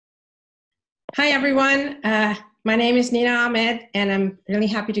Hi, everyone. My name is Nina Ahmed, and I'm really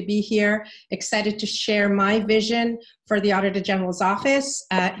happy to be here, excited to share my vision for the Auditor General's Office.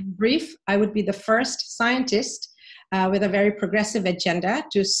 In brief, I would be the first scientist with a very progressive agenda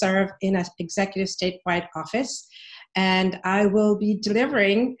to serve in an executive statewide office. And I will be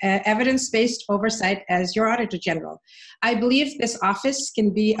delivering evidence-based oversight as your Auditor General. I believe this office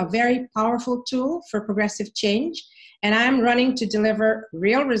can be a very powerful tool for progressive change, and I'm running to deliver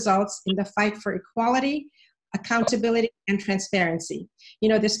real results in the fight for equality, accountability, and transparency. You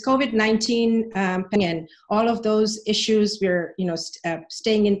know, this COVID-19 and all of those issues we're,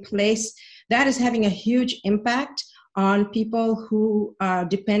 staying in place, that is having a huge impact on people who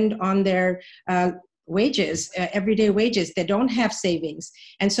depend on their wages, everyday wages. They don't have savings.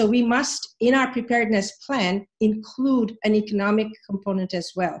 And so we must, in our preparedness plan, include an economic component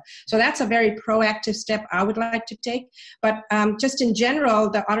as well. So that's a very proactive step I would like to take. But just in general,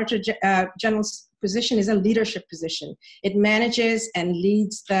 the Auditor General's position is a leadership position. It manages and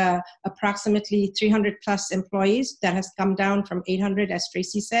leads the approximately 300 plus employees that has come down from 800, as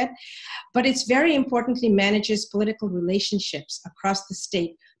Tracy said. But it's very importantly manages political relationships across the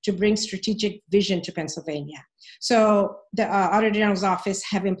state to bring strategic vision to Pennsylvania. So the Auditor General's Office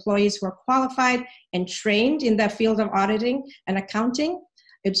have employees who are qualified and trained in the field of auditing and accounting.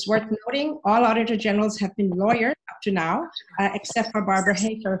 It's worth noting all Auditor Generals have been lawyers up to now, except for Barbara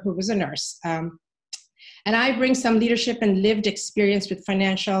Hafer, who was a nurse. And I bring some leadership and lived experience with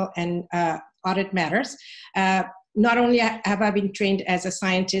financial and audit matters. Not only have I been trained as a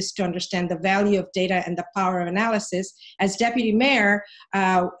scientist to understand the value of data and the power of analysis, as deputy mayor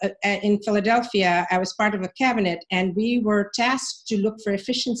in Philadelphia, I was part of a cabinet, and we were tasked to look for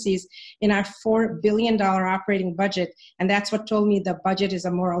efficiencies in our $4 billion operating budget. And that's what told me the budget is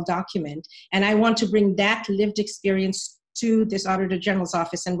a moral document. And I want to bring that lived experience to this Auditor General's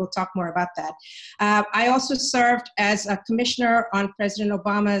Office, and we'll talk more about that. I also served as a commissioner on President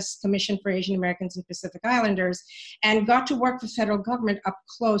Obama's Commission for Asian Americans and Pacific Islanders, and got to work with federal government up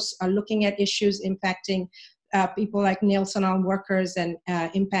close, looking at issues impacting people like Nail salon workers and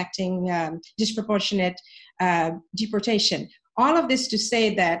impacting disproportionate deportation. All of this to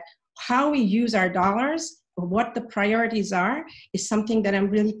say that how we use our dollars, what the priorities are, is something that I'm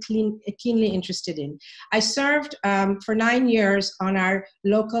really keenly interested in. I served for 9 years on our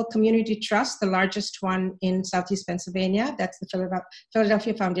local community trust, the largest one in Southeast Pennsylvania. That's the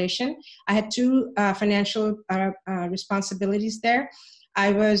Philadelphia Foundation. I had two financial responsibilities there.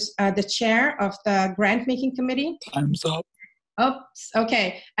 I was the chair of the grant-making committee. Time's up. Oops,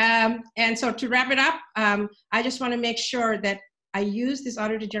 okay. And so to wrap it up, I just want to make sure that I use this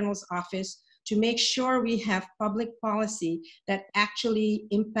Auditor General's Office to make sure we have public policy that actually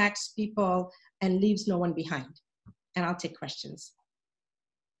impacts people and leaves no one behind. And I'll take questions.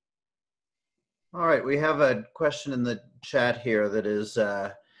 All right, we have a question in the chat here that is,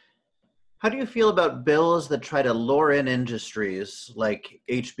 how do you feel about bills that try to lure in industries like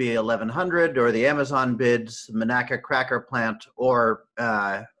HB 1100 or the Amazon bids, Monaca cracker plant, or,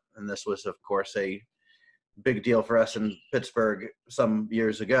 and this was of course a big deal for us in Pittsburgh some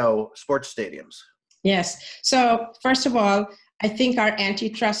years ago, sports stadiums? Yes. So first of all, I think our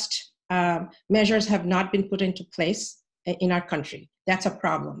antitrust measures have not been put into place in our country. That's a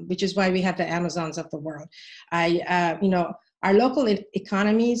problem, which is why we have the Amazons of the world. Our local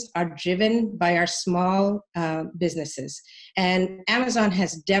economies are driven by our small businesses, and Amazon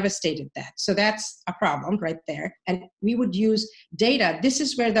has devastated that. So that's a problem right there. And we would use data. This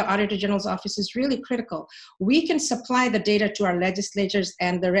is where the Auditor General's Office is really critical. We can supply the data to our legislators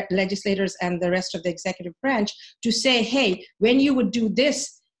and the legislators and the rest of the executive branch to say, hey, when you would do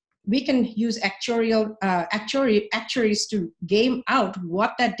this, we can use actuaries to game out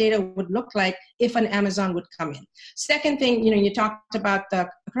what that data would look like if an Amazon would come in. Second thing, you talked about the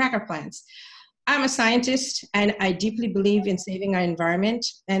cracker plants. I'm a scientist, and I deeply believe in saving our environment.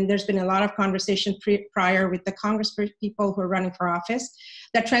 And there's been a lot of conversation prior with the Congress people who are running for office.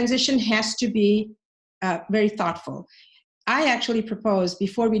 That transition has to be very thoughtful. I actually propose,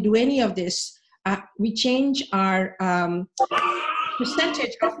 before we do any of this, we change our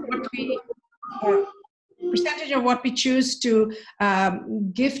percentage of what we choose to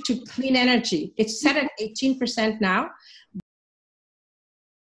give to clean energy. It's set at 18% now.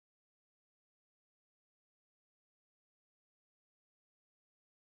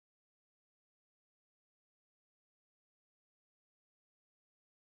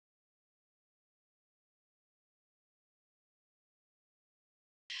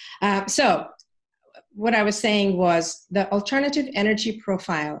 So what I was saying was the alternative energy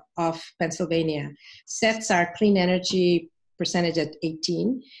profile of Pennsylvania sets our clean energy percentage at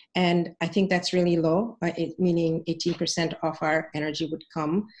 18. And I think that's really low, meaning 18% of our energy would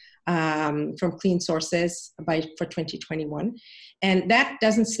come from clean sources for 2021. And that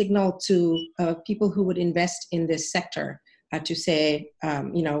doesn't signal to people who would invest in this sector to say,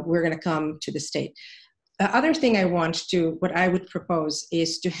 we're going to come to the state. The other thing what I would propose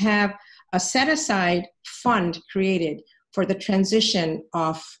is to have a set-aside fund created for the transition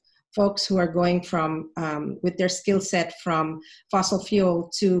of folks who are going from, with their skill set from fossil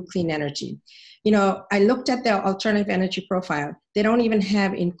fuel to clean energy. I looked at the alternative energy profile. They don't even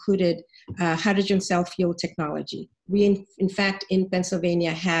have included hydrogen cell fuel technology. We, in fact, in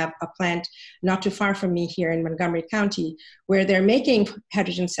Pennsylvania have a plant not too far from me here in Montgomery County where they're making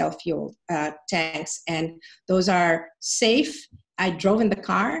hydrogen cell fuel tanks, and those are safe. I drove in the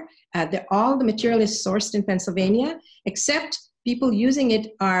car. All the material is sourced in Pennsylvania, except people using it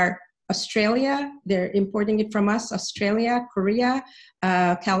are Australia. They're importing it from us, Australia, Korea,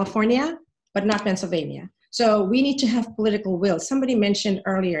 California, but not Pennsylvania. So we need to have political will. Somebody mentioned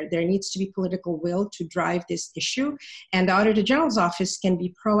earlier, there needs to be political will to drive this issue. And the Auditor General's Office can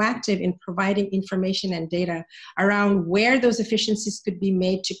be proactive in providing information and data around where those efficiencies could be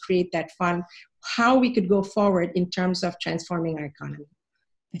made to create that fund, how we could go forward in terms of transforming our economy.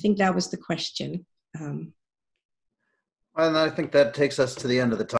 I think that was the question. And I think that takes us to the end of the talk.